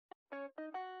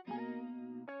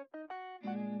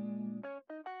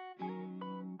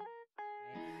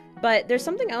But there's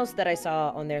something else that I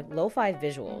saw on their lo-fi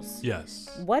visuals.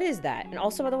 Yes. What is that? And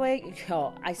also, by the way,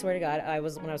 oh, I swear to God,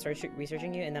 when I was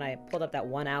researching you, and then I pulled up that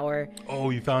 1 hour.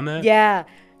 Oh, you found that? Yeah,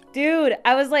 dude,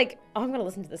 I was like, oh, I'm gonna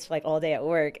listen to this for like all day at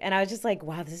work, and I was just like,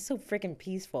 wow, this is so freaking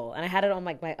peaceful. And I had it on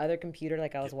like my other computer,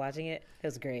 like I was watching it. It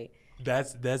was great.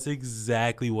 That's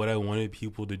exactly what I wanted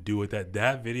people to do with that.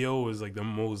 That video was like the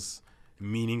most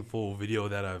meaningful video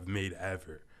that I've made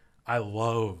ever.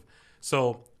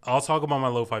 So I'll talk about my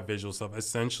lo-fi visual stuff.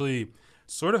 Essentially,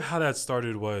 sort of how that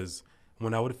started was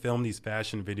when I would film these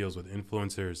fashion videos with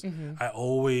influencers, I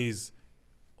always,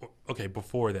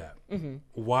 before that,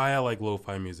 why I like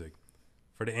lo-fi music.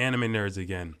 For the anime nerds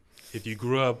again, if you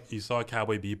grew up, you saw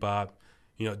Cowboy Bebop,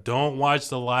 don't watch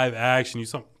the live action.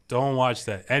 Don't watch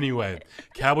that. Anyway,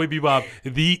 Cowboy Bebop,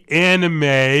 the anime,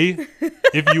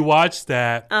 if you watch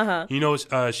that,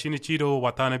 Shinichiro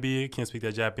Watanabe, can't speak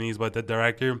that Japanese, but the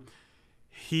director,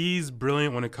 he's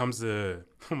brilliant when it comes to,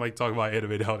 I'm like talking about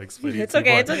anime now and explaining It's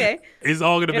okay. It's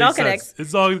all going to make sense.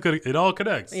 It all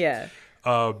connects. Yeah.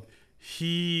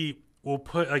 He will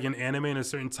put like an anime in a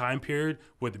certain time period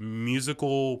with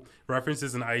musical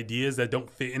references and ideas that don't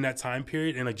fit in that time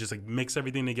period and like just like mix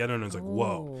everything together and it's like,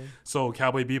 whoa. So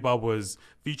Cowboy Bebop was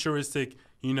futuristic,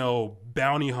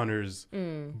 bounty hunters,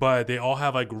 but they all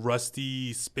have like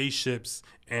rusty spaceships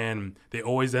and they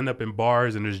always end up in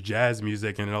bars and there's jazz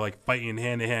music and they're like fighting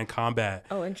hand-to-hand combat.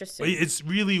 Oh, interesting. It's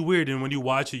really weird, and when you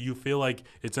watch it, you feel like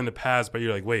it's in the past, but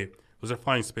you're like, wait, those are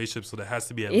flying spaceships, so there has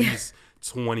to be at least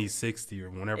 2060 or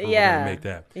whenever we're going to make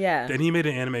that. Yeah. Then he made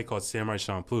an anime called Samurai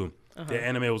Champloo. The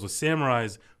anime was with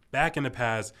samurais back in the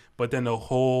past, but then the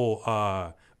whole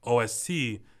OST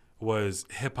was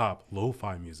hip-hop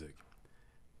lo-fi music.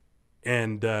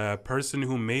 And the person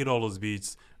who made all those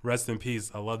beats, rest in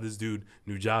peace, I love this dude,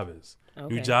 Nujabes.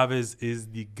 Okay. Nujabes is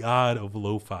the god of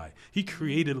lo-fi. He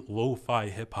created lo-fi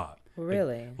hip-hop.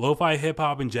 Really? Like, lo-fi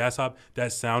hip-hop and jazz hop,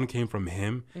 that sound came from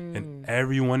him. And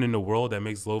everyone in the world that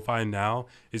makes lo-fi now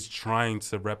is trying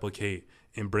to replicate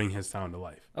and bring his sound to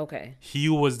life. Okay. He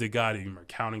was the god of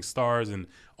Counting Stars and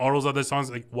all those other songs.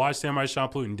 Like, watch Samurai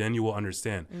Champloo and then you will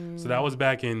understand. So that was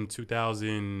back in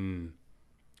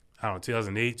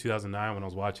 2008, 2009 when I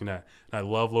was watching that. And I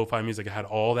love lo-fi music. I had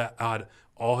all that. I had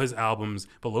all his albums.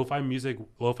 But lo-fi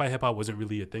hip-hop wasn't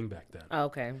really a thing back then. Oh,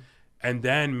 okay. And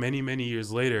then many, many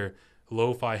years later,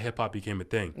 lo-fi hip-hop became a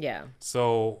thing. Yeah.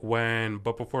 So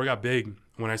but before it got big,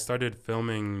 when I started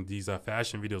filming these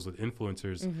fashion videos with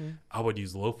influencers, I would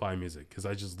use lo-fi music because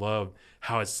I just loved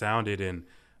how it sounded and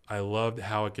I loved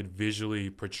how it could visually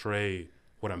portray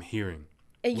what I'm hearing.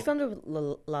 And you filmed with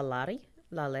Lalari?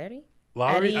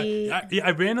 Lowry,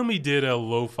 I randomly did a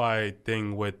lo-fi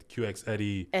thing with QX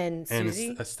Eddie and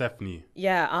Susie? Stephanie.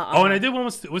 Yeah. Oh, and I did one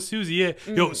with Susie. Yeah.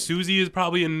 Yo, Susie is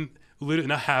probably in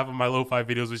not half of my lo-fi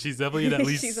videos, but she's definitely in at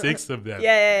least 6 of them.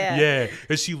 Yeah.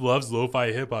 Because she loves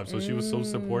lo-fi hip-hop, so she was so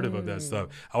supportive of that stuff.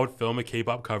 I would film a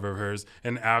K-pop cover of hers,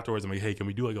 and afterwards I'm like, hey, can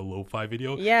we do like a lo-fi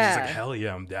video? Yeah. She's like, hell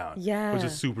yeah, I'm down. Yeah. Which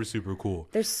is super, super cool.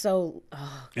 They're so...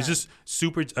 Oh, it's just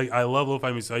super... I love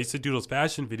lo-fi music. I used to do those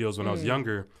fashion videos when I was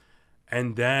younger.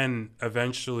 And then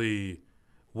eventually,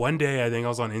 one day, I think I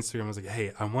was on Instagram. I was like,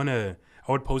 hey, I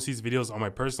would post these videos on my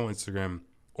personal Instagram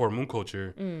or Moon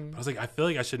Culture. But I was like, I feel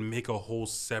like I should make a whole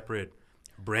separate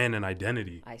brand and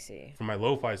identity. I see. For my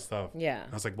lo-fi stuff. Yeah.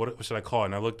 And I was like, what should I call it?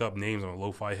 And I looked up names on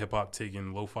lo-fi hip-hop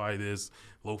taking, lo-fi this,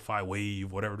 lo-fi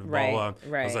wave, whatever, blah, blah.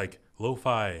 Right. I was like,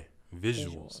 lo-fi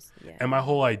visuals. Yeah. And my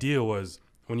whole idea was,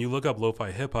 when you look up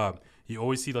lo-fi hip-hop, you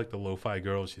always see like the lo-fi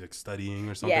girl, she's like studying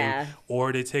or something. Yeah.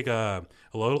 Or they take a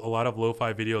lot of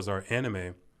lo-fi videos are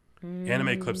anime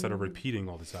clips that are repeating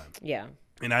all the time. Yeah.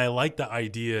 And I like the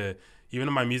idea, even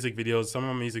in my music videos, some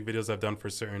of my music videos I've done for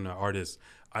certain artists,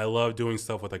 I love doing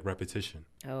stuff with like repetition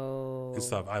and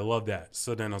stuff. I love that.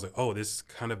 So then I was like, oh, this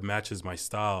kind of matches my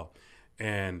style.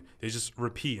 And they just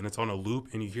repeat and it's on a loop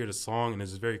and you hear the song and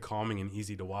it's just very calming and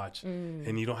easy to watch.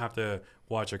 And you don't have to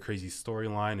watch a crazy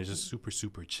storyline. It's just super,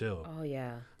 super chill. Oh,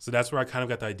 yeah. So that's where I kind of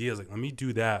got the idea. I was like, let me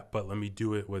do that, but let me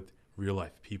do it with real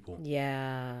life people.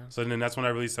 Yeah. So then that's when I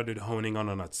really started honing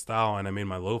on that style and I made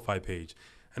my lo-fi page.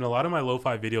 And a lot of my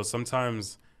lo-fi videos,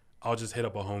 sometimes I'll just hit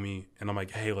up a homie and I'm like,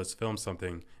 hey, let's film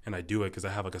something. And I do it because I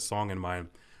have like a song in mind.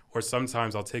 Or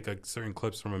sometimes I'll take certain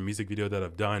clips from a music video that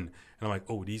I've done, and I'm like,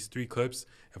 oh, these 3 clips,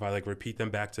 if I like repeat them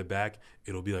back to back,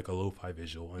 it'll be like a lo-fi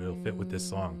visual, and it'll fit with this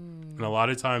song. And a lot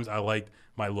of times I like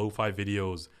my lo-fi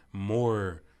videos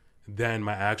more than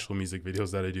my actual music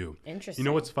videos that I do. Interesting. You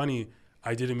know what's funny?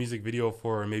 I did a music video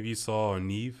for, maybe you saw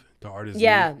Neve, the artist.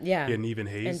 Yeah. Yeah, Neve and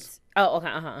Hayes.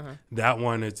 Okay. That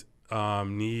one, it's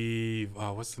Neve.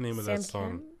 What's the name of that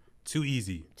song? Kim? Too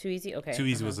Easy. Too Easy? Okay. Too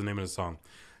Easy was the name of the song.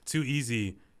 Too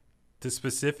Easy.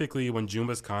 Specifically, when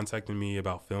Jumba's contacted me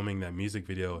about filming that music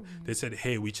video, they said,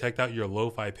 hey, we checked out your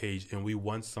lo-fi page and we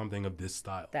want something of this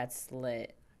style. That's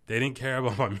lit. They didn't care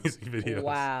about my music videos.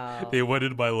 Wow. They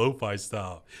wanted my lo-fi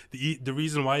style. The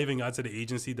reason why I even got to the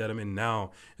agency that I'm in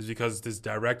now is because this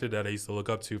director that I used to look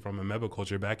up to from Amoeba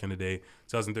Culture back in the day,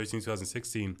 2013,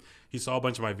 2016, he saw a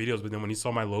bunch of my videos, but then when he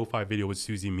saw my lo-fi video with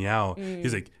Susie Meow,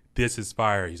 he's like, this is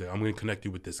fire. He's like, I'm going to connect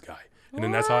you with this guy. And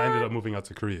then that's how I ended up moving out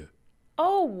to Korea.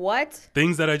 Oh, what?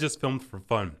 Things that I just filmed for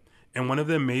fun. And one of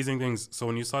the amazing things, so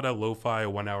when you saw that lo-fi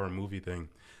 1 hour movie thing,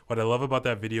 what I love about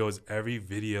that video is every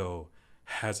video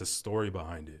has a story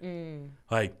behind it.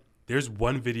 Like, there's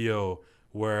one video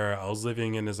where I was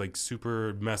living in this like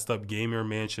super messed up gamer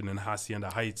mansion in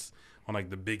Hacienda Heights on like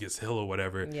the biggest hill or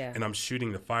whatever, and I'm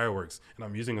shooting the fireworks, and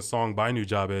I'm using a song by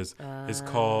Nujabes. It's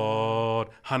called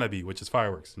Hanabi, which is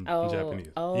fireworks in Japanese.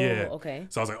 Oh, yeah. Okay.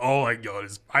 So I was like, oh my god,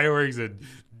 there's fireworks and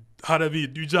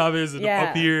Hanabi, Nujabes, and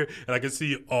up here, and I can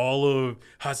see all of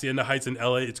Hacienda Heights in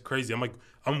LA. It's crazy. I'm like,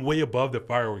 I'm way above the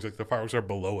fireworks. Like the fireworks are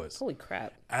below us. Holy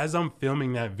crap. As I'm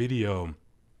filming that video,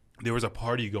 there was a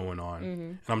party going on,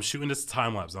 and I'm shooting this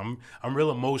time lapse. I'm real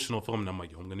emotional filming. I'm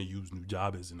like, yo, I'm gonna use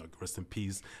Nujabes and like, rest in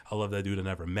peace. I love that dude. I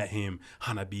never met him.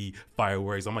 Hanabi,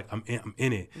 fireworks. I'm like, I'm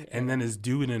in it. Yeah. And then this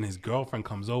dude and his girlfriend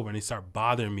comes over and they start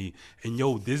bothering me. And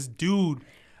yo, this dude,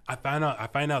 I find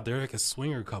out they're like a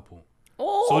swinger couple.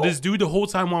 Oh. So this dude the whole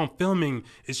time while I'm filming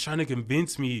is trying to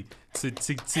convince me to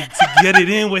get it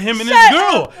in with him and his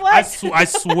girl. I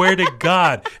swear to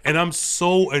God. And I'm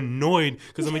so annoyed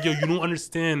because I'm like, yo, you don't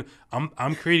understand.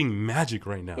 I'm creating magic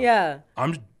right now. Yeah.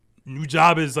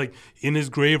 Nujabes is like in his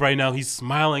grave right now. He's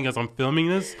smiling as I'm filming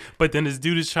this. But then this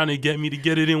dude is trying to get me to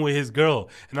get it in with his girl.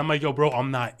 And I'm like, yo, bro, I'm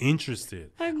not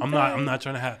interested. I'm not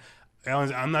trying to have...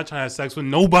 I'm not trying to have sex with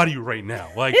nobody right now.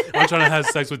 Like, I'm trying to have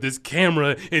sex with this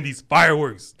camera and these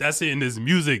fireworks. That's it. And this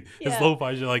music, this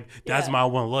lo-fi shit. Like, that's my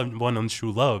one and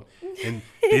true love. And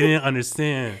they didn't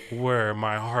understand where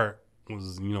my heart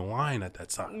was, lying at that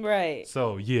time. Right.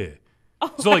 So, yeah.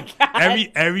 So, like,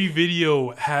 every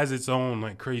video has its own,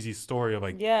 like, crazy story of,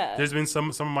 like, there's been some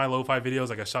of my lo-fi videos.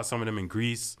 Like, I shot some of them in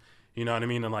Greece. You know what I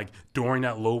mean? And like during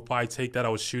that lo-fi take that I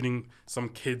was shooting, some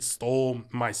kid stole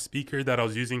my speaker that I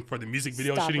was using for the music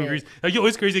video I was shooting in Greece. Like, yo,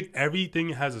 it's crazy. Everything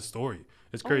has a story.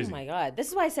 It's crazy. Oh my God. This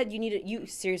is why I said you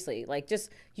seriously, like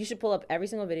you should pull up every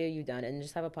single video you've done and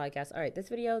just have a podcast. All right, this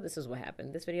video, this is what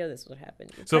happened. This video, this is what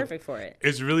happened. It's perfect for it.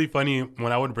 It's really funny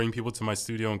when I would bring people to my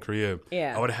studio in Korea.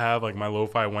 I would have like my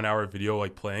lo-fi 1 hour video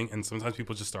like playing, and sometimes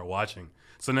people just start watching.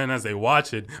 So then as they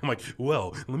watch it, I'm like,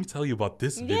 well, let me tell you about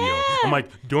this video. I'm like,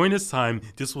 during this time,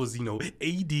 this was, AD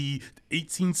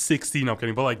 1860. No, I'm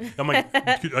kidding. But like, I'm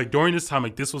like during this time,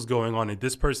 like this was going on, and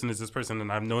this person is this person,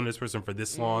 and I've known this person for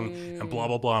this long, and blah,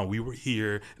 blah, blah. And we were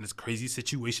here, and this crazy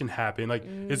situation happened. Like,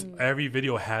 it's every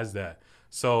video has that.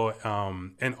 So,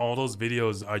 and all those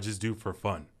videos I just do for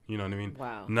fun. You know what I mean?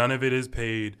 Wow. None of it is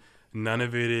paid. None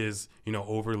of it is,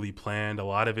 overly planned. A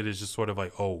lot of it is just sort of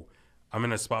like, oh, I'm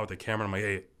in a spot with the camera. I'm like,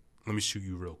 hey, let me shoot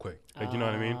you real quick. Like, you know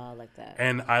what I mean? Like that.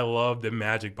 And I love the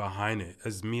magic behind it.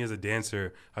 As a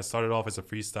dancer, I started off as a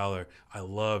freestyler. I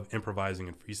love improvising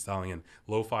and freestyling, and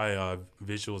lo-fi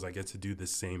visuals. I get to do the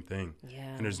same thing.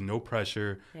 Yeah. And there's no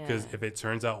pressure because if it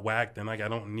turns out whack, then like I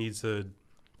don't need to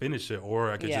finish it,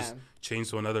 or I could just change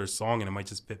to another song and it might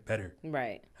just fit better.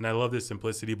 Right. And I love the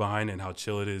simplicity behind it and how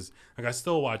chill it is. Like, I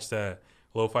still watch that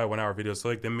lo-fi 1 hour video. So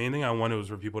like the main thing I wanted was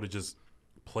for people to just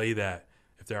play that.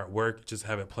 If they're at work, just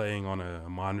have it playing on a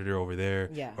monitor over there.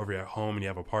 Yeah. Or if you're at home and you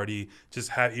have a party, just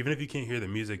have, even if you can't hear the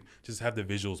music, just have the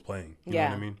visuals playing. You know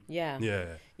what I mean? Yeah. Yeah.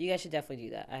 You guys should definitely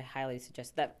do that. I highly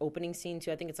suggest that opening scene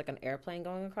too. I think it's like an airplane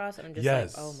going across, and I'm just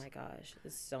like, oh my gosh,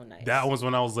 this is so nice. That was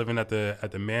when I was living at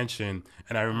the mansion,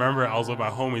 and I remember I was with my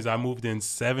homies. I moved in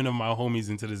 7 of my homies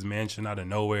into this mansion out of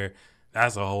nowhere.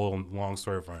 That's a whole long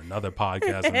story for another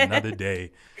podcast on another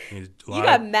day. You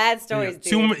got mad stories,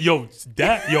 dude.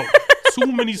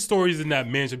 Too many stories in that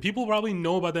mansion. People probably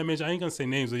know about that mansion. I ain't gonna say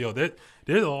names, but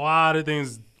there's a lot of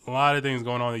things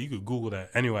going on. You could Google that.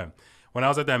 Anyway, when I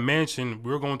was at that mansion,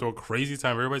 we were going through a crazy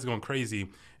time. Everybody's going crazy.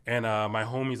 And my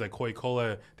homies like Koi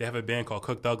Cola, they have a band called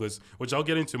Cook Douglas, which I'll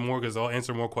get into more because I'll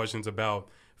answer more questions about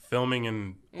filming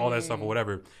and all that stuff or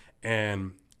whatever.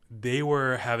 And they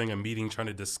were having a meeting trying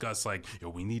to discuss like, yo,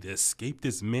 we need to escape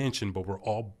this mansion, but we're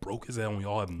all broke as hell and we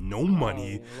all have no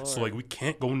money. So like we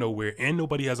can't go nowhere and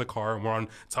nobody has a car and we're on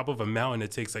top of a mountain.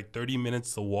 It takes like 30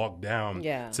 minutes to walk down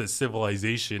to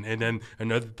civilization and then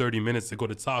another 30 minutes to go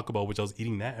to Taco Bell, which I was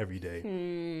eating that every day.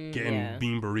 Getting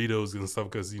bean burritos and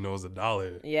stuff because, you know, it's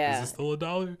 $1. Is it still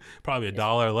 $1? Probably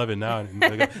 $1.11 now.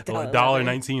 Like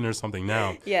 $1.19 or something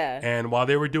now. And while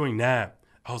they were doing that,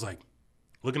 I was like,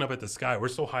 looking up at the sky. We're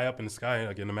so high up in the sky,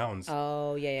 like in the mountains.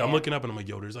 I'm looking up and I'm like,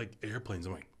 yo, there's like airplanes.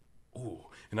 I'm like, ooh.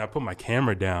 And I put my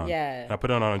camera down. And I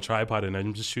put it on a tripod and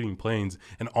I'm just shooting planes.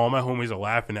 And all my homies are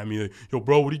laughing at me like, yo,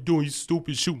 bro, what are you doing? You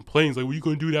stupid shooting planes. Like, what are you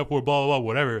going to do that for? Blah, blah, blah,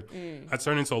 whatever. I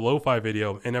turned into a lo-fi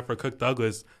video. And then for Cook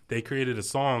Douglas, they created a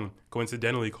song,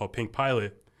 coincidentally, called Pink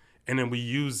Pilot. And then we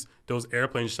use those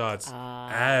airplane shots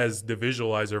as the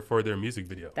visualizer for their music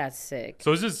video. That's sick.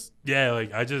 So it's just,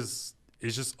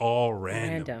 it's just all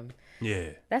random. Yeah.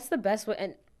 That's the best way.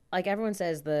 And like everyone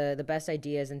says, the best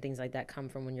ideas and things like that come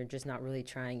from when you're just not really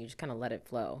trying. You just kind of let it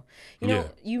flow. You know,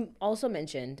 you also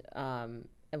mentioned, and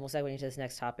we'll segue into this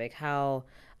next topic, how,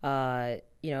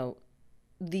 you know,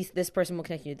 this person will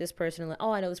connect you to this person. And like,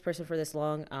 oh, I know this person for this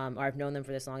long, or I've known them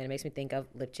for this long. And it makes me think of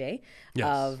Lip J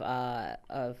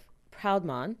of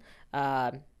Proudmon.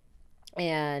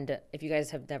 And if you guys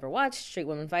have never watched Street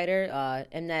Women Fighter,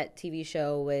 Mnet TV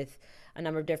show with a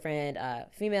number of different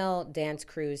female dance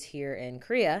crews here in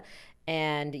Korea.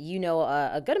 And you know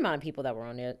a good amount of people that were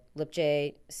on it. Lip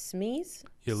J, Smeeze?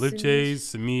 Yeah, Lip J,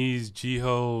 Smeeze,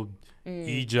 Jiho,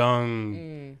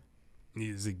 Lee-jung.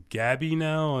 Is it Gabby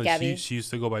now? Gabby. She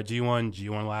used to go by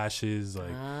G1 lashes.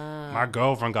 Like my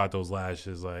girlfriend got those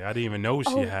lashes. Like I didn't even know she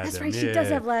had that's them. Right. She does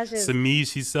have lashes.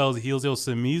 Smeeze, she sells heels. Yo,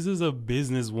 Smeeze is a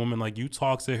businesswoman. Like you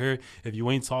talk to her, if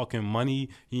you ain't talking money,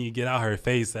 you get out her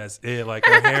face. That's it. Like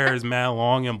her hair is mad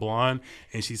long and blonde,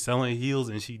 and she's selling heels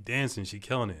and she dancing. She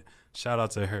killing it. Shout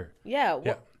out to her. Yeah.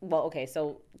 Well, okay.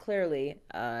 So clearly,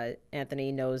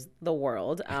 Anthony knows the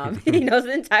world. He knows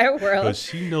the entire world. But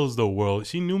she knows the world.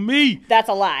 She knew me. That's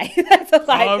a lie. That's a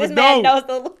lie. This man knows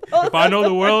the world. If I know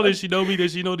the world and she know me, then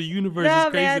she know the universe is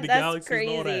crazy. Man, the that's galaxies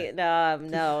crazy. and all that.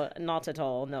 No, not at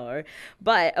all. No.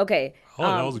 But okay. Oh,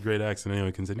 that was a great accent.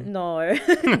 Anyway, continue. No.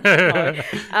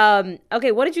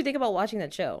 Okay. What did you think about watching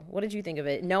that show? What did you think of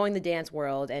it, knowing the dance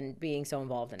world and being so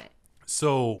involved in it?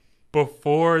 So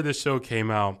before the show came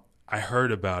out, I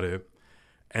heard about it,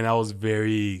 and I was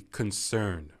very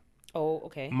concerned. Oh,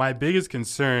 okay. My biggest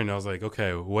concern, I was like,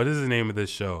 okay, what is the name of this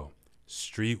show?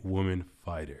 Street Woman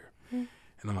Fighter. And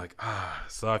I'm like,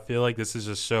 so I feel like this is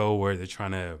a show where they're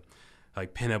trying to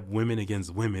like pin up women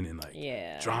against women and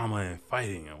like drama and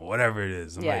fighting and whatever it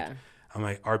is. I'm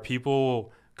like, are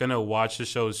people gonna watch the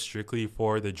show strictly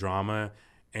for the drama,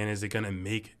 and is it gonna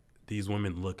make these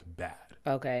women look bad?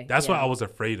 Okay. That's what I was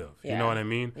afraid of. You know what I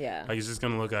mean? Yeah. Like it's just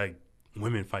gonna look like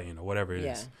women fighting or whatever it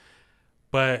is.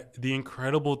 But the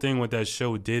incredible thing what that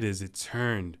show did is it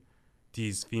turned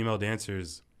these female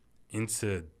dancers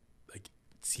into like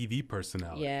TV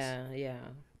personalities. Yeah.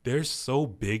 They're so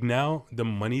big now. The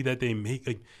money that they make,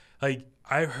 like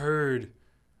I heard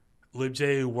Lip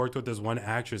J worked with this one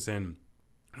actress, and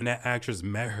when that actress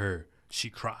met her,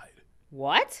 she cried.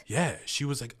 What? Yeah, she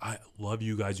was like, "I love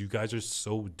you guys. You guys are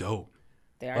so dope."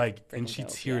 They are like, and she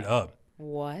dope, teared up.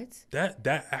 What?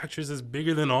 That actress is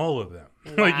bigger than all of them.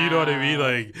 Wow. Like, you know what I mean?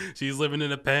 Like, she's living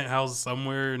in a penthouse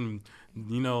somewhere in,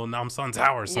 you know, Namsan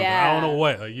Tower or something. I don't know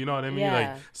what. Like, you know what I mean?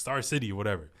 Like, Star City or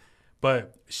whatever.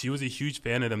 But she was a huge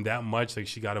fan of them that much. Like,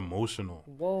 she got emotional.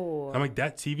 Whoa. I'm like,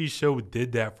 that TV show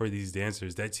did that for these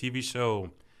dancers. That TV show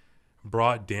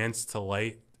brought dance to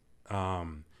light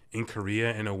in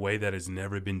Korea in a way that has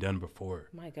never been done before.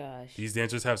 My gosh. These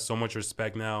dancers have so much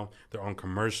respect now. They're on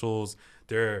commercials.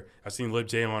 I've seen Lip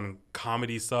J on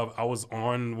comedy stuff. I was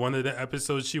on one of the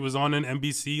episodes she was on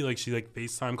NBC. Like, she like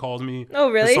FaceTime calls me. Oh,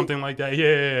 really? Or something like that.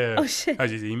 Yeah. Oh, shit.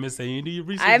 You missed that. You need to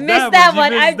research I missed that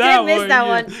one. I did miss that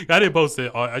one. I didn't post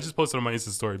it. I just posted on my Insta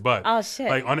story. But oh, shit.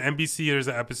 Like on NBC, there's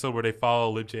an episode where they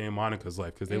follow Lip J and Monica's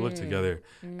life because they live together.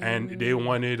 And they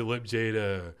wanted Lip J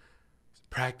to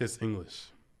practice English.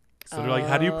 So they're like,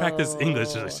 how do you practice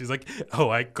English? She's like,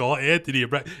 I call Anthony.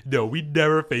 No, we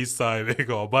never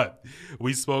FaceTime. But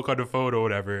we spoke on the phone or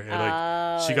whatever. And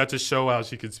like, she got to show how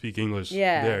she could speak English.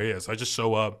 Yeah. So I just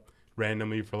show up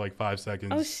randomly for like 5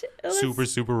 seconds. Oh, shit.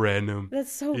 Super random. That's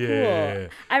so cool.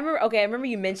 I remember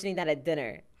you mentioning that at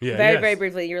dinner. Yeah. Very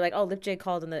briefly. You were like, Lip J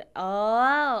called in sick.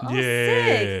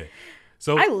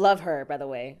 So I love her, by the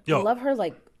way. I love her.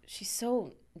 Like, she's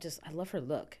so I love her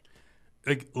look.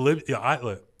 Like,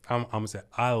 I'm gonna say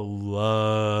I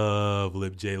love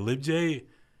Lip J. Lip J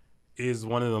is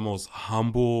one of the most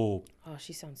humble Oh,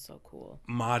 she sounds so cool.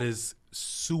 Modest,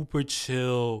 super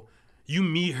chill. You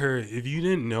meet her, if you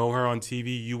didn't know her on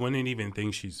TV, you wouldn't even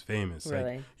think she's famous.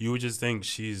 Really? Like, you would just think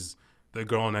she's the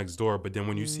girl next door. But then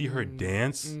when you see her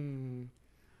dance,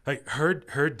 like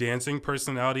her dancing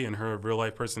personality and her real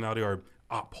life personality are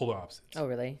polar opposites. Oh,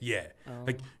 really? Yeah. Oh.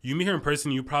 Like, you meet her in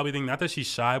person, you probably think not that she's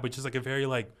shy, but just like a very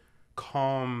like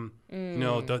calm, you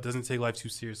know, doesn't take life too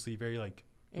seriously, very like,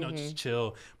 you know, just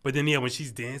chill. But then when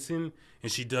she's dancing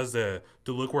and she does the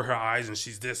look where her eyes and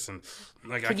she's this and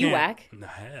like, Can you whack? No,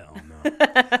 hell no.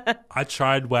 I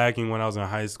tried whacking when I was in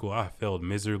high school. I failed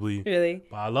miserably. Really?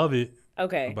 But I love it.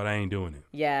 Okay. But I ain't doing it.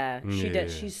 Yeah, she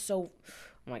does. She's so.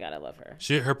 Oh my god, I love her.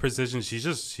 Her precision.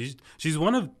 She's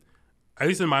one of, at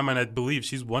least in my mind, I believe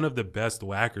she's one of the best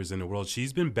whackers in the world.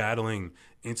 She's been battling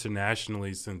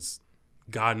internationally since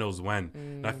God knows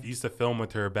when. I used to film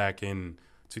with her back in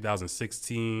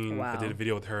 2016. Wow. I did a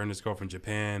video with her and this girl from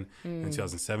Japan in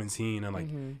 2017. And like,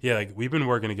 we've been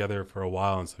working together for a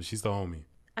while. And so she's the homie.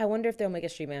 I wonder if they'll make a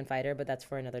Street Man Fighter, but that's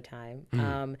for another time.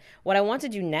 What I want to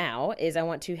do now is I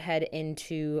want to head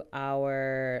into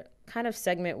our kind of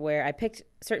segment where I picked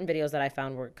certain videos that I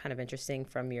found were kind of interesting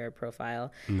from your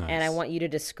profile. Nice. And I want you to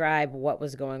describe what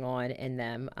was going on in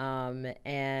them.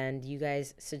 And you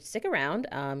guys should stick around.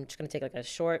 I'm just going to take like a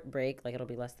short break, like it'll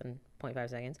be less than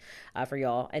 0.5 seconds for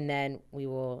y'all. And then we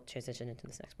will transition into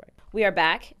this next part. We are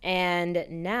back. And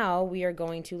now we are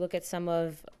going to look at some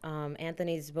of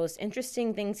Anthony's most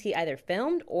interesting things he either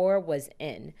filmed or was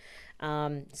in.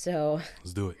 So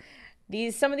let's do it.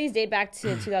 Some of these date back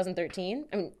to 2013.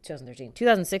 I mean,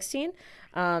 2016.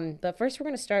 But first, we're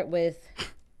going to start with.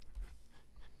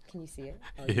 Can you see it?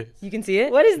 Oh, yes. You can see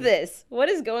it? What is this? What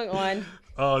is going on?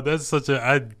 Oh, that's such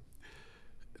a.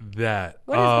 What is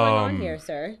going on here,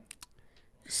 sir?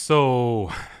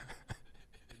 So,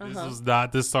 this was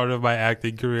not the start of my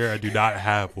acting career. I do not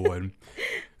have one.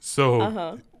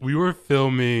 So, we were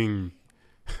filming.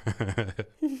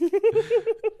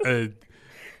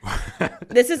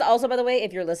 This is also, by the way,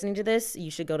 if you're listening to this,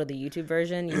 you should go to the YouTube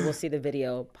version. You will see the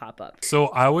video pop up. So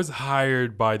I was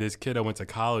hired by this kid I went to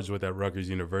college with at Rutgers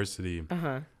University.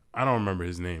 I don't remember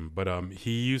his name, but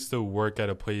he used to work at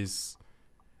a place.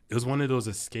 It was one of those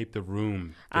escape the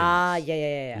room things.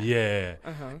 Yeah.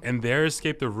 And their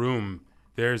escape the room,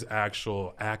 there's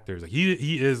actual actors. Like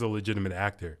he is a legitimate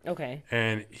actor. Okay.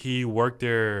 And he worked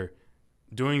there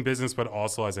doing business, but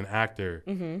also as an actor.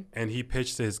 And he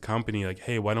pitched to his company, like,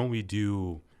 hey, why don't we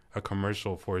do a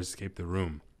commercial for Escape the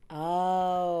Room?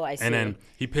 Oh, I see. And then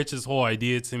he pitched his whole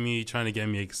idea to me, trying to get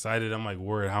me excited. I'm like,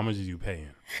 word, how much did you pay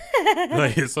him?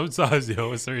 Like, sometimes,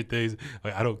 with certain things,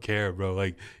 like, I don't care, bro.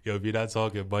 Like, if you're not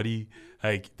talking money,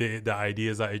 like, the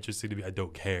idea is not interesting to me, I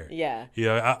don't care. Yeah.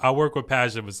 I work with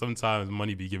passion, but sometimes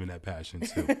money be giving that passion,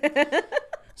 too.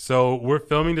 So we're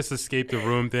filming this Escape the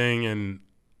Room thing, and...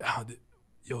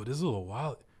 this was a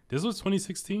while. This was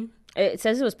 2016? It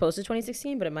says it was posted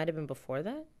 2016, but it might have been before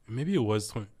that. Maybe it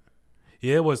was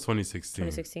it was 2016.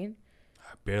 2016?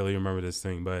 I barely remember this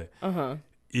thing, but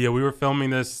yeah, we were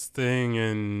filming this thing,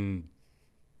 and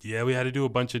yeah, we had to do a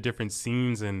bunch of different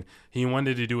scenes, and he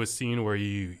wanted to do a scene where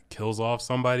he kills off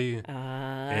somebody,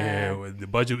 and the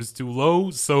budget was too low,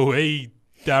 so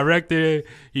director,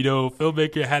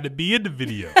 filmmaker had to be in the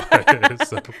video.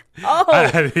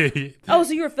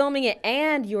 So you were filming it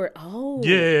and you were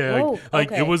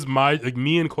it was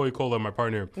me and Koi Cola, my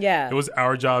partner. Yeah, it was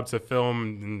our job to film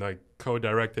and like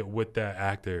co-direct it with that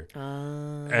actor.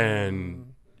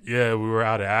 And yeah, we were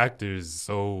out of actors,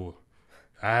 so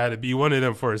I had to be one of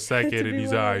them for a second. And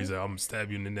he's like, I'm gonna stab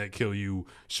you in the neck, kill you,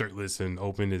 shirtless, and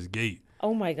open his gate.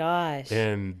 Oh my gosh!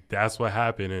 And that's what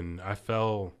happened, and I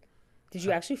fell. Did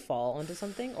you actually fall onto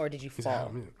something, or did you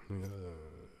fall?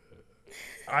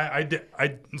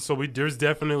 There's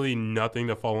definitely nothing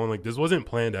to fall on. Like, this wasn't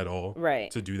planned at all,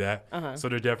 right? To do that. So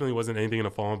there definitely wasn't anything to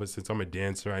fall on. But since I'm a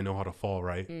dancer, I know how to fall,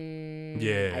 right?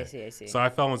 Yeah. I see. So I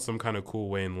fell in some kind of cool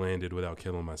way and landed without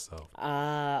killing myself.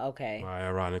 Okay. I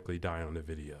ironically die on the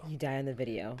video. You die on the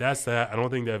video. That's that. I don't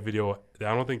think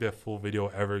that full video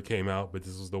ever came out. But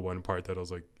this was the one part that I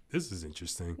was like, this is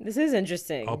interesting.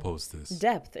 I'll post this.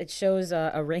 Depth. It shows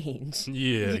a range.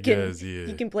 Yeah, it does. Yeah.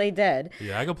 You can play dead.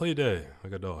 Yeah, I can play dead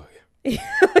like a dog. Like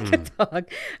a dog.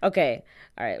 Okay.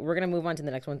 All right. We're gonna move on to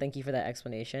the next one. Thank you for that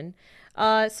explanation.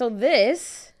 So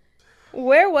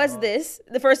where was this?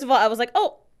 First of all, I was like,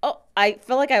 oh. I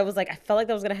felt like that was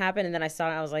gonna happen, and then I saw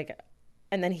it. I was like,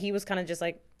 and then he was kind of just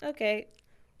like, okay.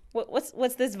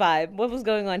 What's this vibe? What was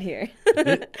going on here?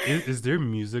 Is there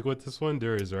music with this one?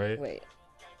 There is, right? Wait.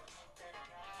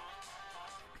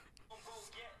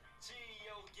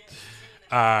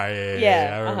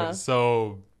 Yeah. I remember.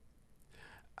 So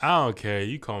I don't care.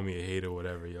 You call me a hater,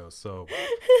 whatever, yo. So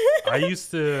I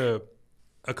used to,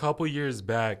 a couple years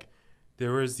back,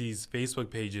 there was these Facebook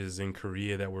pages in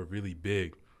Korea that were really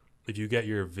big. If you get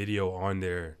your video on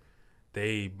there,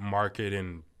 they market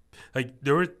and like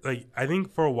there were like I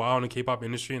think for a while in the K-pop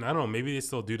industry, and I don't know, maybe they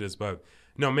still do this, but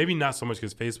no, maybe not so much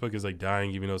because Facebook is like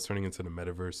dying, even though it's turning into the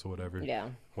metaverse or whatever. Yeah.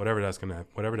 Whatever that's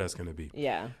gonna be.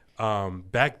 Yeah.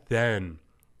 Back then,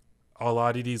 a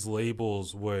lot of these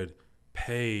labels would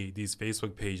pay these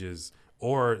Facebook pages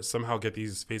or somehow get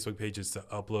these Facebook pages to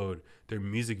upload their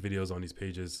music videos on these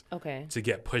pages to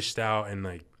get pushed out and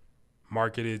like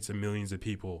marketed to millions of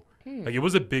people. Like it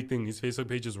was a big thing. These Facebook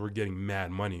pages were getting mad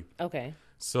money. Okay.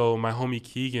 So my homie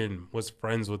Keegan was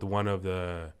friends with one of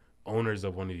the owners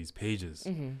of one of these pages.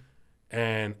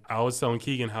 And I was telling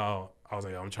Keegan how I was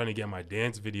like, I'm trying to get my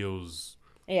dance videos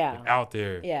like, out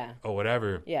there or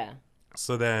whatever. Yeah.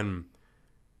 So then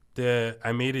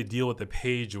I made a deal with the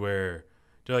page where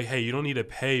they're like, hey, you don't need to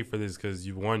pay for this because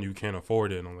you can't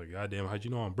afford it. And I'm like, God damn, how'd you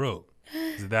know I'm broke?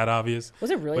 Is it that obvious? Was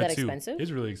it really that expensive?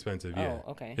 It's really expensive, yeah.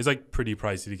 Oh, okay. It's like pretty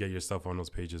pricey to get your stuff on those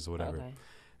pages or whatever. Okay.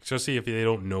 Especially if they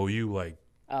don't know you, like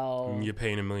you're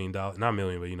paying $1 million, not $1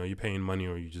 million, but you're paying money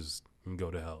or you just go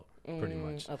to hell, pretty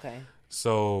much. Okay.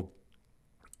 So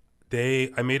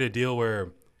I made a deal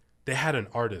where they had an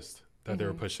artist that they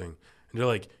were pushing. And they're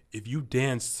like, if you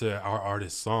dance to our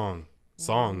artist's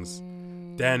songs,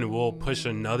 then we'll push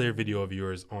another video of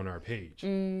yours on our page.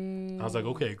 I was like,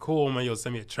 okay, cool, man, you'll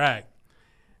send me a track.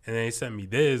 And they sent me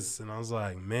this, and I was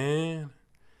like, man,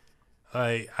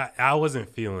 like I wasn't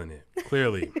feeling it,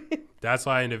 clearly. That's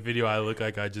why in the video I look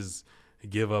like I just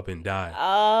give up and die.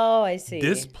 Oh, I see.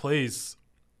 This place,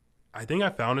 I think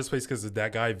I found this place because of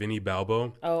that guy, Vinny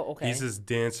Balbo. Oh, okay. He's this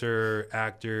dancer,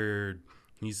 actor.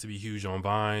 He used to be huge on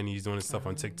Vine. He's doing his stuff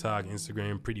on TikTok,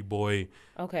 Instagram, pretty boy.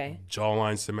 Okay.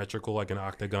 Jawline symmetrical like an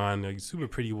octagon. Like super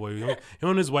pretty boy. He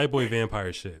on his white boy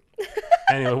vampire shit.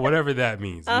 Anyway, whatever that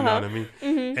means. You know what I mean?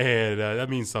 And that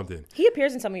means something. He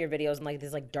appears in some of your videos in like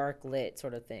these like dark lit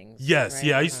sort of things. Yes. Right?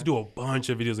 Yeah. I used to do a bunch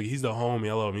of videos. Like he's the homie.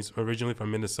 I love him. He's originally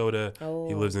from Minnesota. Oh.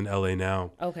 He lives in LA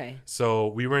now. Okay. So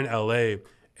we were in LA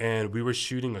and we were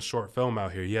shooting a short film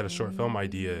out here. He had a short film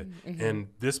idea. And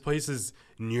this place is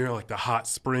near like the hot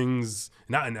springs,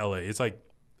 not in LA. It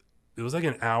was like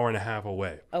an hour and a half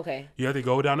away. Okay. You have to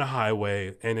go down the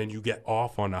highway and then you get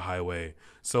off on the highway.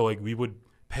 So like we would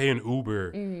pay an Uber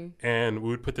and we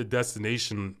would put the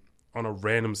destination on a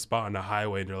random spot on the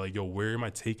highway. And they're like, yo, where am I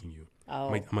taking you?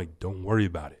 Oh. I'm like, don't worry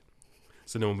about it.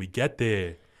 So then when we get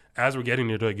there, as we're getting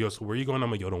there, they're like, yo, so where are you going?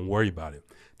 I'm like, yo, don't worry about it.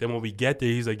 Then when we get there,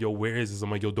 he's like, yo, where is this? I'm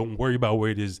like, yo, don't worry about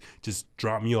where it is. Just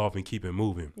drop me off and keep it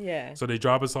moving. Yeah. So they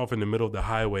drop us off in the middle of the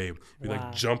highway. We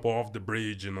like jump off the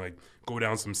bridge and like go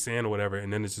down some sand or whatever.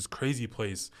 And then it's this crazy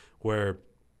place where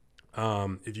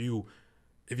if you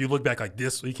look back like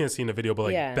this, you can't see in the video, but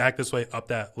like back this way up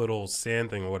that little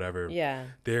sand thing or whatever. Yeah.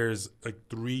 There's like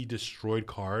 3 destroyed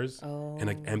cars and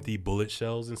like empty bullet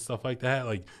shells and stuff like that.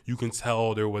 Like you can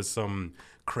tell there was some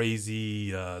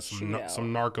crazy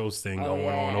some narcos thing going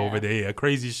on over there, a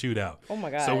crazy shootout. Oh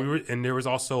my god! So and there was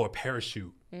also a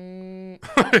parachute.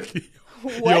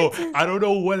 Yo, I don't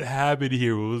know what happened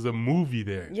here. It was a movie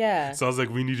there. Yeah. So I was like,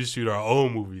 we need to shoot our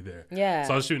own movie there. Yeah.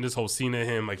 So I was shooting this whole scene of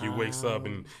him, like he wakes up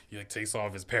and he like takes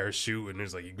off his parachute and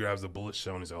there's like he grabs the bullet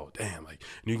shell and he's like, oh damn, like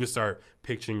and you can start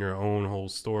picturing your own whole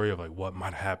story of like what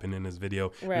might happen in this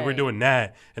video. Right. We were doing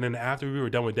that, and then after we were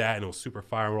done with that and it was super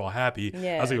fire and we're all happy.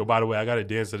 Yeah. I was like, oh, by the way, I gotta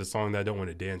dance to the song that I don't want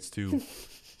to dance to.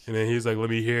 And then he's like, let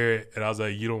me hear it, and I was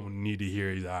like, you don't need to hear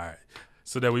it. He's like, all right.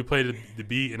 So then we played the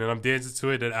beat, and then I'm dancing to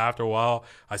it. And after a while,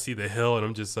 I see the hill, and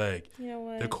I'm just like, you know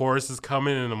what? The chorus is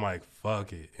coming, and I'm like,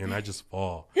 fuck it. And I just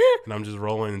fall. And I'm just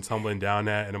rolling and tumbling down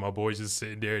that. And then my boy's just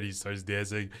sitting there, and he starts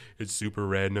dancing. It's super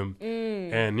random.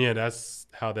 And, yeah, that's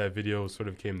how that video sort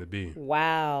of came to be.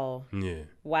 Wow. Yeah.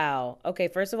 Wow. Okay,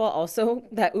 first of all, also,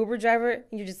 that Uber driver,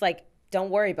 you're just like, don't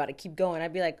worry about it. Keep going.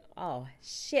 I'd be like, oh,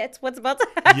 shit. What's about to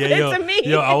happen to me?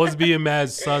 Yo, I was being mad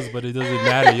sus, but it doesn't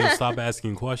matter. Yo, stop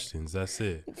asking questions. That's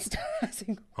it. Stop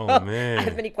asking. Oh, man. I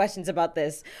have many questions about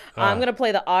this. I'm going to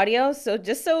play the audio, so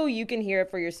just so you can hear it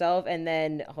for yourself. And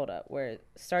then, hold up. We're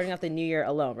starting off the new year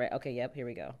alone, right? Okay, yep. Here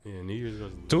we go. Yeah, New Year's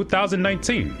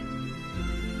 2019.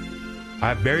 I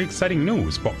have very exciting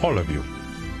news for all of you.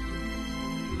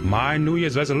 My New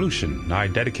Year's resolution, I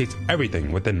dedicate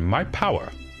everything within my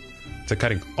power to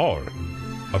cutting all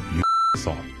of you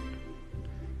off.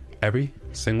 Every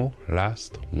single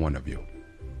last one of you.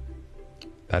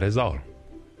 That is all.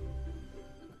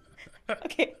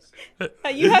 Okay.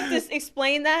 You have to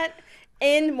explain that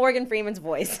in Morgan Freeman's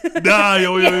voice. Nah,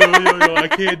 yo, I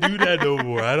can't do that no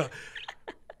more.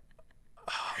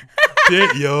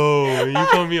 it, yo. You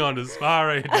put me on the spot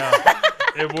right now.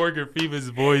 And Morgan Freeman's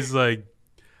voice, like,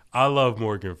 I love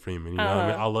Morgan Freeman. You know what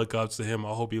I mean? I look up to him.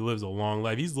 I hope he lives a long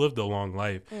life. He's lived a long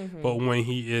life. But when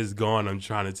he is gone, I'm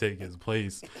trying to take his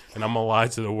place. And I'm going to lie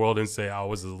to the world and say I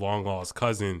was his long-lost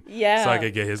cousin. Yeah. So I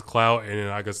could get his clout, and then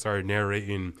I could start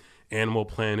narrating Animal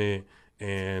Planet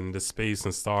and the space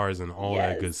and stars and all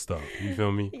that good stuff. You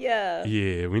feel me? Yeah.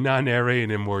 Yeah, we're not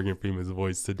narrating in Morgan Freeman's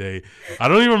voice today. I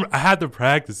had to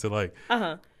practice it. Like,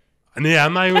 yeah,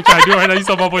 I'm not even trying to do it right now. You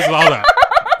saw my voice and all that.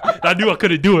 I knew I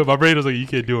couldn't do it. My brain was like, you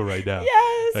can't do it right now.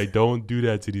 Yes. Like, don't do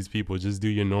that to these people. Just do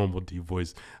your normal deep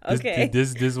voice. Okay.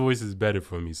 This voice is better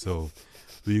for me. So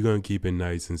we're going to keep it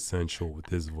nice and sensual with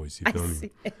this voice. You feel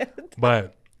me?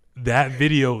 But that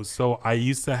video, so I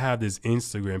used to have this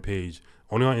Instagram page.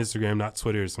 Only on Instagram, not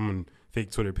Twitter. Someone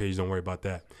fake Twitter page. Don't worry about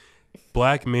that.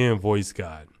 Black Man Voice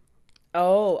God.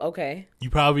 Oh, okay. You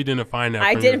probably didn't find that.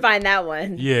 I didn't find that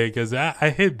one. Yeah, because I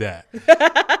hid that.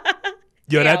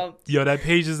 That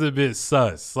page is a bit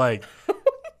sus. Like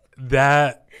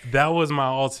that was my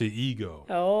alter ego.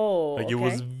 Oh, like okay. It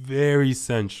was very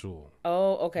sensual.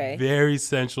 Oh, okay. Very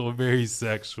sensual, very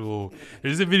sexual.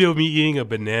 There's a video of me eating a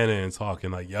banana and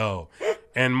talking like, yo.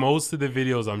 And most of the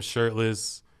videos I'm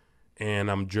shirtless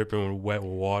and I'm dripping with wet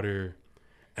water.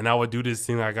 And I would do this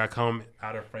thing like I come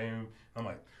out of frame. I'm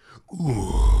like,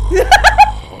 ooh.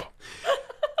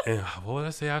 And what would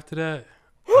I say after that?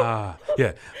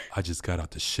 Yeah, I just got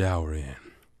out the shower and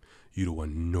you don't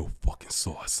want no fucking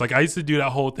sauce. Like, I used to do that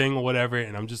whole thing or whatever,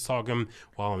 and I'm just talking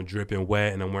while I'm dripping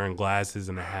wet and I'm wearing glasses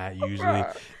and a hat usually.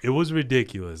 It was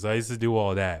ridiculous. I used to do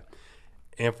all that.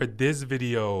 And for this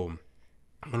video,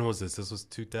 when was this? This was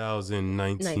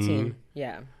 2019.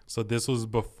 Yeah. So this was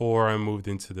before I moved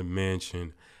into the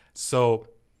mansion. So,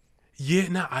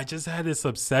 yeah, I just had this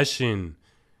obsession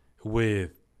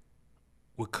with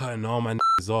cutting all my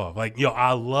off. Like, yo,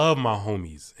 I love my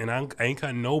homies, and I ain't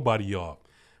cutting nobody off.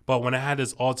 But when I had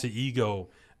this alter ego,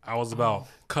 I was about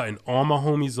cutting all my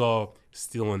homies off,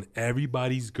 stealing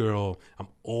everybody's girl. I'm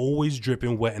always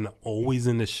dripping wet and I'm always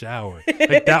in the shower.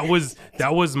 Like, that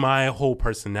was my whole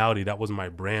personality. That was my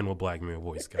brand with Black Man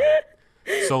Voice God.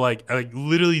 So like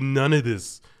literally none of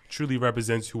this truly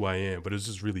represents who I am, but it's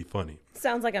just really funny.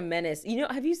 Sounds like a menace.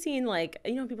 Have you seen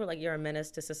people are like, you're a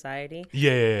menace to society?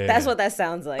 Yeah. That's what that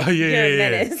sounds like. Yeah, you're a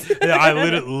menace. Yeah, I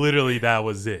literally that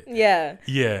was it. Yeah.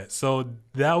 Yeah. So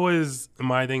that was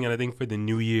my thing, and I think for the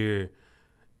new year,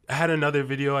 I had another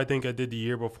video I think I did the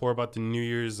year before about the New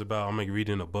Year's about I'm like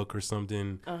reading a book or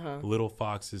something. Little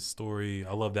Fox's story.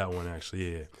 I love that one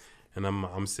actually. Yeah. And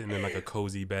I'm sitting in like a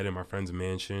cozy bed in my friend's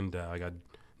mansion that I got.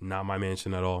 Not my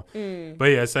mansion at all. But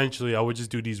yeah, essentially, I would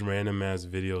just do these random ass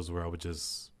videos where I would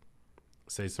just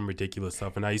say some ridiculous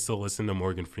stuff. And I used to listen to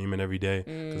Morgan Freeman every day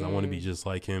because I want to be just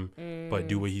like him, but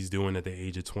do what he's doing at the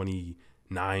age of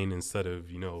 29 instead of,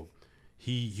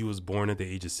 he was born at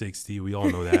the age of 60. We all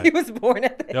know that. He was born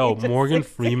at the age of Morgan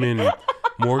 60.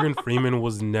 Morgan Freeman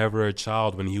was never a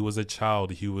child. When he was a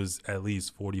child, he was at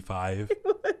least 45.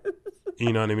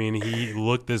 You know what I mean? He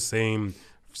looked the same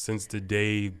since the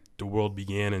day the world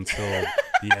began until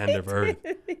the end of Earth.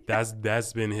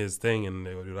 That's been his thing, and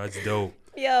that's dope.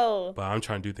 Yo. But I'm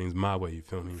trying to do things my way, you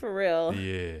feel me? For real.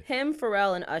 Yeah. Him,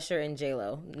 Pharrell, and Usher and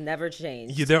J-Lo never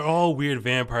changed. Yeah, they're all weird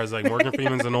vampires. Like, Morgan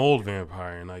Freeman's an old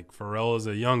vampire, and, like, Pharrell is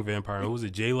a young vampire. Who's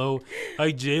it, J-Lo?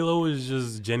 Like, J-Lo is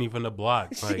just Jenny from the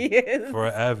block. Like, she is.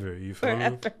 Forever, you feel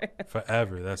me?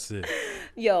 Forever, that's it.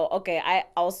 Yo, okay,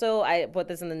 I put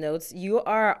this in the notes. You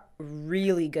are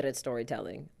really good at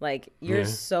storytelling. Like, you're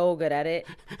so good at it.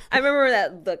 I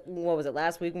remember what was it,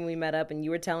 last week when we met up and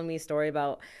you were telling me a story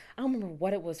about, I don't remember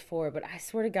what it was for, but I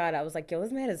swear to God, I was like, yo,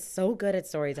 this man is so good at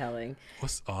storytelling. I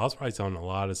was probably telling a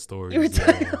lot of stories. You were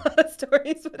telling a lot of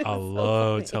stories. But I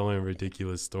love telling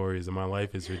ridiculous stories, and my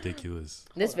life is ridiculous.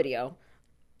 This video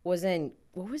was in,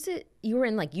 what was it? You were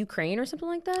in like Ukraine or something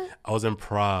like that? I was in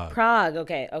Prague.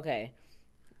 Okay.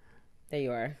 There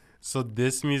you are. So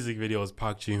this music video was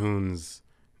Park Ji-hoon's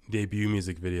debut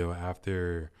music video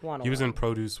after he was in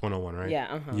Produce 101, right?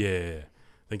 Yeah, Yeah.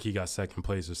 I think he got second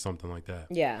place or something like that.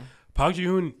 Yeah. Park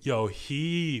Ji-hoon, yo,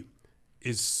 he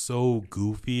is so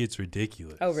goofy, it's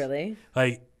ridiculous. Oh, really?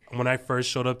 Like, when I first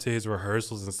showed up to his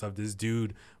rehearsals and stuff, this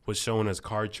dude was showing us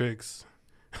card tricks.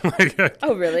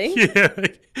 Oh, really? Yeah.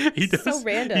 He does. So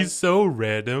random. He's so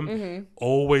random,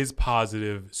 always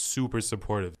positive, super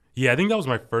supportive. Yeah, I think that was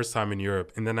my first time in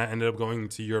Europe. And then I ended up going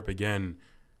to Europe again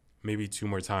maybe 2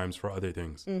 more times for other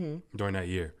things during that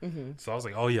year. So I was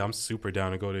like, oh, yeah, I'm super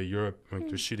down to go to Europe. Like,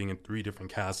 they're shooting in 3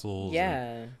 different castles.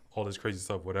 Yeah. All this crazy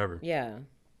stuff, whatever. Yeah.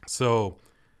 So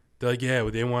they're like, yeah,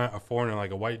 they want a foreigner,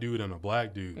 like a white dude and a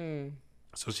black dude.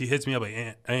 So she hits me up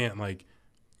like, Aunt, like,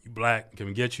 you black, can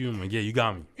we get you? I'm like, yeah, you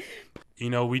got me. You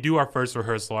know, we do our first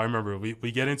rehearsal. I remember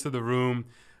we get into the room.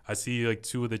 I see like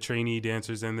two of the trainee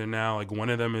dancers in there now. Like one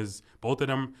of them is both of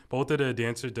the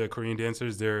dancers, the Korean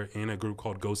dancers, they're in a group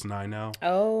called Ghost 9 now.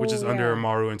 Oh, which is under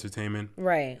Maru Entertainment.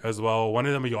 Right. As well. One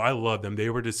of them, I love them. They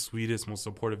were the sweetest, most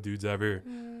supportive dudes ever.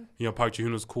 You know, Park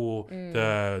Ji-hoon was cool.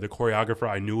 The choreographer,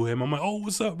 I knew him. I'm like, oh,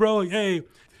 what's up, bro? Like, hey.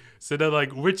 So they're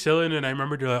like, we're chilling, and I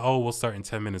remember they're like, oh, we'll start in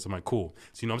 10 minutes. I'm like, cool.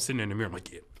 So, you know, I'm sitting in the mirror. I'm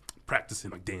like, yeah,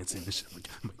 practicing, like dancing and shit, like,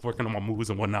 I'm like working on my moves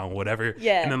and whatnot and whatever.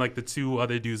 Yeah. And then like the two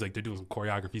other dudes, like they're doing some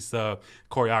choreography stuff.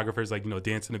 Choreographers, like, you know,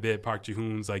 dancing a bit. Park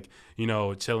Ji-hoon's like, you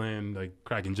know, chilling, like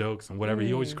cracking jokes and whatever.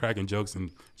 He always cracking jokes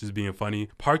and just being funny.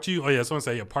 Park Ji-hoon, that's what I'm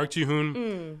saying. Yeah, Park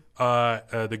Ji-hoon,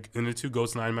 and the two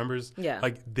Ghost 9 members,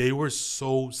 like they were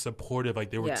so supportive.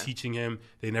 Like they were teaching him.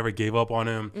 They never gave up on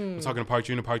him. I'm talking to Park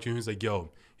Ji-hoon, and Park Ji-hoon's like,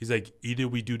 yo, he's like, either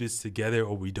we do this together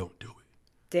or we don't do it.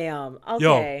 Damn.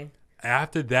 Okay. Yo,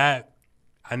 after that,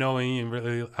 I know he ain't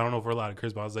really, I don't know if we're allowed to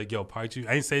curse, but I was like, yo, Park Ji-hoon.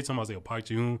 I didn't say it to him. I was like, yo, Park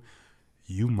Ji-hoon,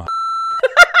 you my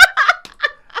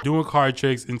doing card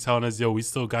tricks and telling us, yo, we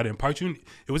still got it. And Park Ji-hoon,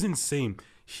 it was insane.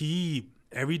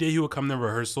 Every day he would come to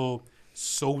rehearsal,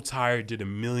 so tired, did a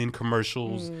million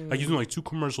commercials. Like he's doing like 2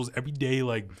 commercials every day,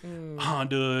 like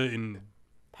Honda and...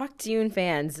 Park Ji-hoon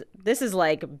fans, this is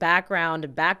like background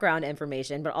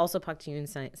information, but also Park Ji-hoon,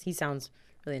 he sounds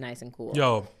really nice and cool.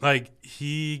 Yo, like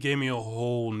he gave me a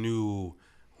whole new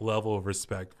level of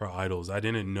respect for idols. I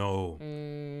didn't know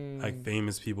like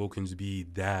famous people can just be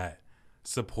that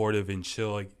supportive and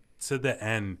chill, like to the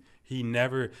end. He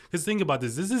never, because think about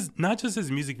this is not just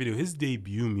his music video, his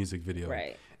debut music video.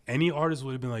 Right. Any artist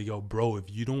would have been like, yo, bro, if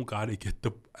you don't gotta get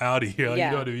the out of here, like, you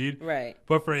know what I mean? Right.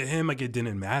 But for him, like, it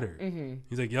didn't matter.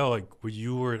 He's like, yo, like, when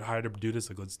you were hired to do this,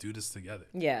 like, let's do this together.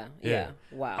 Yeah.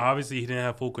 Wow. Obviously, he didn't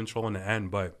have full control in the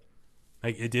end, but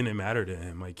like, it didn't matter to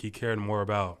him. Like, he cared more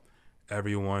about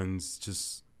everyone's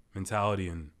just mentality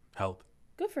and health.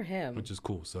 Good for him. Which is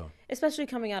cool. So, especially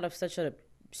coming out of such a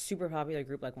super popular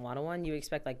group like 101, you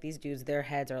expect like these dudes, their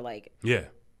heads are like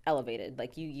elevated,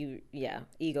 like you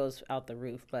egos out the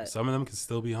roof, but some of them can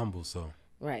still be humble. So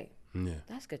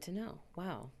that's good to know.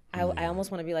 Wow. I almost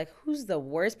want to be like, who's the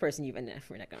worst person you've been?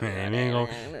 We're not gonna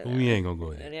we ain't gonna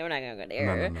go there. We're not gonna go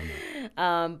there.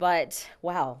 No. But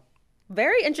wow,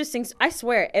 very interesting. I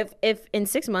swear, if in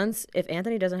 6 months, if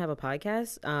Anthony doesn't have a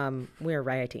podcast, we're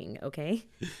rioting. Okay,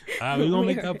 we're gonna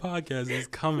make that podcast. It's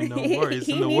coming. Don't worry, it's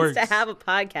he in the needs works. to have a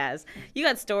podcast. You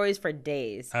got stories for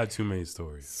days. I have too many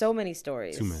stories. So many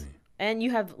stories. Too many. And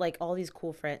you have like all these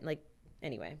cool friends. Like,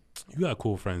 anyway, you got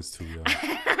cool friends too, yo.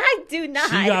 I do not.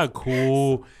 She got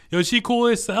cool. Yo, she cool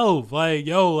herself. Like,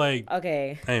 yo, like.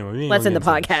 Okay. Anyway, let's end the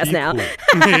podcast now. Cool.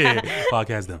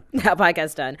 Podcast done. That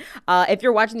podcast done. If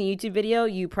you're watching the YouTube video,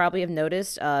 you probably have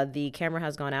noticed the camera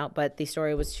has gone out, but the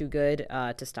story was too good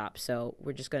to stop. So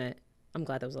we're just gonna. I'm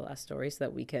glad that was the last story, so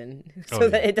that we can,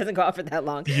 that it doesn't go out for that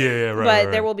long. Yeah, right.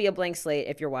 But there will be a blank slate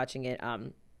if you're watching it.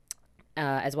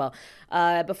 As well.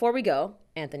 Before we go,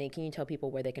 Anthony, can you tell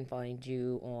people where they can find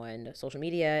you on social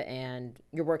media and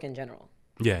your work in general?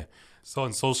 Yeah. So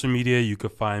on social media, you can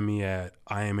find me at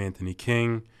I Am Anthony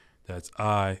King. That's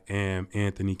I Am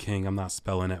Anthony King. I'm not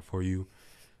spelling that for you.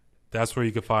 That's where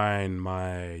you can find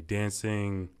my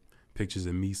dancing, pictures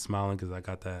of me smiling because I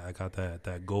got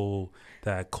that gold,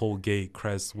 that Colgate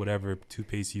Crest, whatever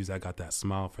toothpaste you use. I got that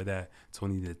smile for that.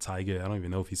 Tony the Tiger. I don't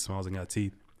even know if he smiles and got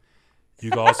teeth. You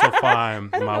can also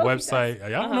find my website. I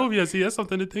don't know if you see. That's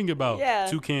something to think about. Yeah.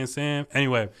 Toucan Sam.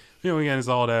 Anyway, again, it's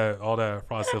all that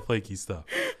frosted flaky stuff.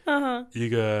 You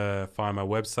can find my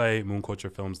website,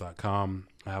 moonculturefilms.com.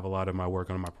 I have a lot of my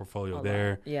work on my portfolio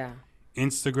there. Yeah.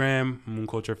 Instagram, Moon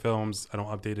Culture Films. I don't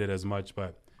update it as much,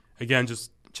 but again,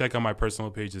 just check out my personal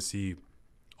page to see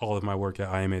all of my work at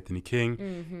I Am Anthony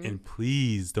King. And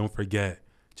please don't forget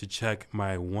to check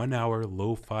my 1 hour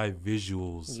lo-fi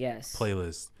visuals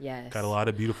playlist. Yes. Got a lot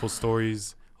of beautiful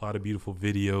stories, a lot of beautiful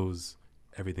videos.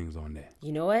 Everything's on there.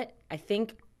 You know what? I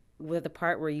think with the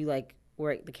part where you like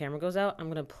where the camera goes out, I'm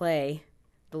gonna play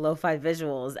the lo-fi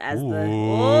visuals as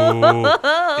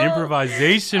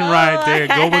improvisation right there.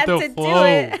 Go with the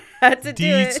flow.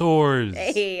 Detours.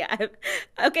 Hey,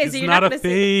 okay, it's so you're not not a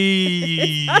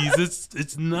phase.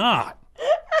 It's not.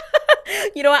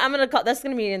 You know what? I'm gonna call. That's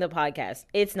gonna be in the podcast.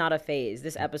 It's not a phase.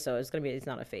 This episode is gonna be. It's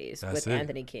not a phase with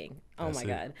Anthony King. Oh my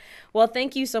God. Well,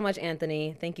 thank you so much,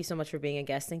 Anthony. Thank you so much for being a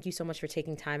guest. Thank you so much for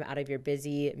taking time out of your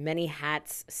busy many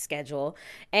hats schedule,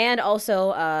 and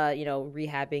also,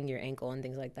 rehabbing your ankle and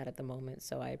things like that at the moment.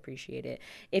 So I appreciate it.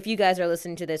 If you guys are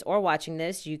listening to this or watching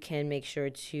this, you can make sure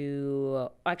to.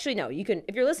 Actually, no. You can.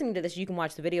 If you're listening to this, you can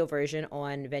watch the video version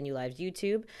on Venue Live's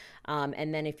YouTube.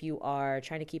 And then if you are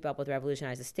trying to keep up with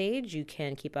Revolutionize the Stage, you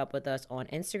can keep up with us on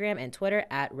Instagram and Twitter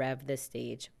at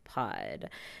RevTheStagePod.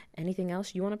 Anything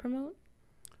else you want to promote?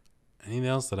 Anything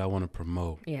else that I want to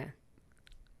promote? Yeah.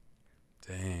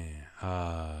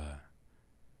 Damn.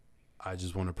 I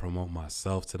just want to promote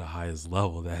myself to the highest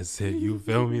level. That's it. You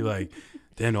feel me? Like,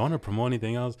 damn, do I want to promote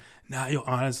anything else? Nah,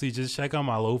 honestly, just check out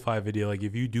my lo-fi video. Like,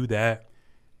 if you do that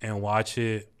and watch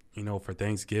it, for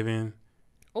Thanksgiving,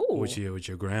 Ooh. with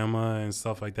your grandma and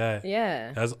stuff like that.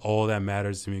 Yeah. That's all that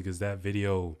matters to me, because that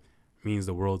video means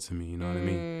the world to me. You know what I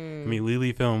mean? I mean,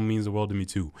 Lily film means the world to me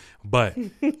too. But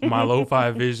my lo-fi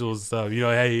visual stuff,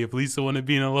 hey, if Lisa want to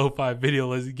be in a lo-fi video,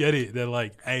 let's get it.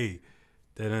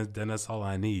 Then then that's all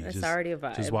I need. That's already a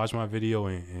vibe. Just watch my video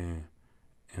and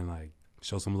like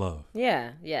show some love.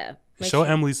 Yeah. Show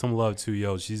Emily some love too,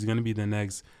 yo. She's gonna be the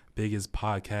next biggest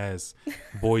podcast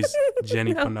voice.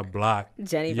 Jenny from the block.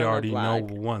 You already know,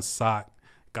 one sock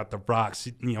got the rock.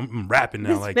 I'm rapping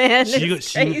now. Like,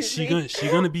 she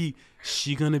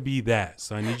gonna be that.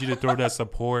 So I need you to throw that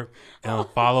support and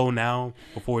follow now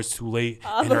before it's too late.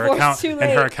 And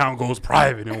her account goes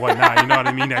private and whatnot. You know what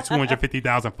I mean? That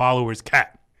 250,000 followers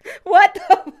cap. What?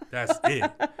 That's it.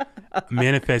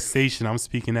 Manifestation. I'm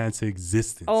speaking that into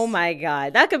existence. Oh my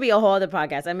God, that could be a whole other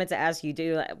podcast. I meant to ask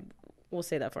you, we'll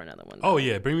say that for another one. Oh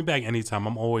yeah, bring me back anytime.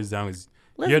 I'm always down.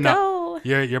 Let's go.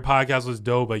 Your podcast was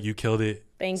dope, but you killed it.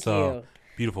 Thank you.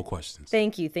 Beautiful questions.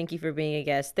 Thank you for being a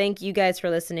guest. Thank you guys for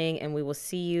listening, and we will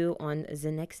see you on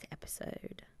the next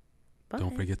episode. Bye.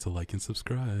 Don't forget to like and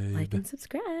subscribe.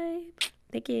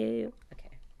 Thank you. Okay.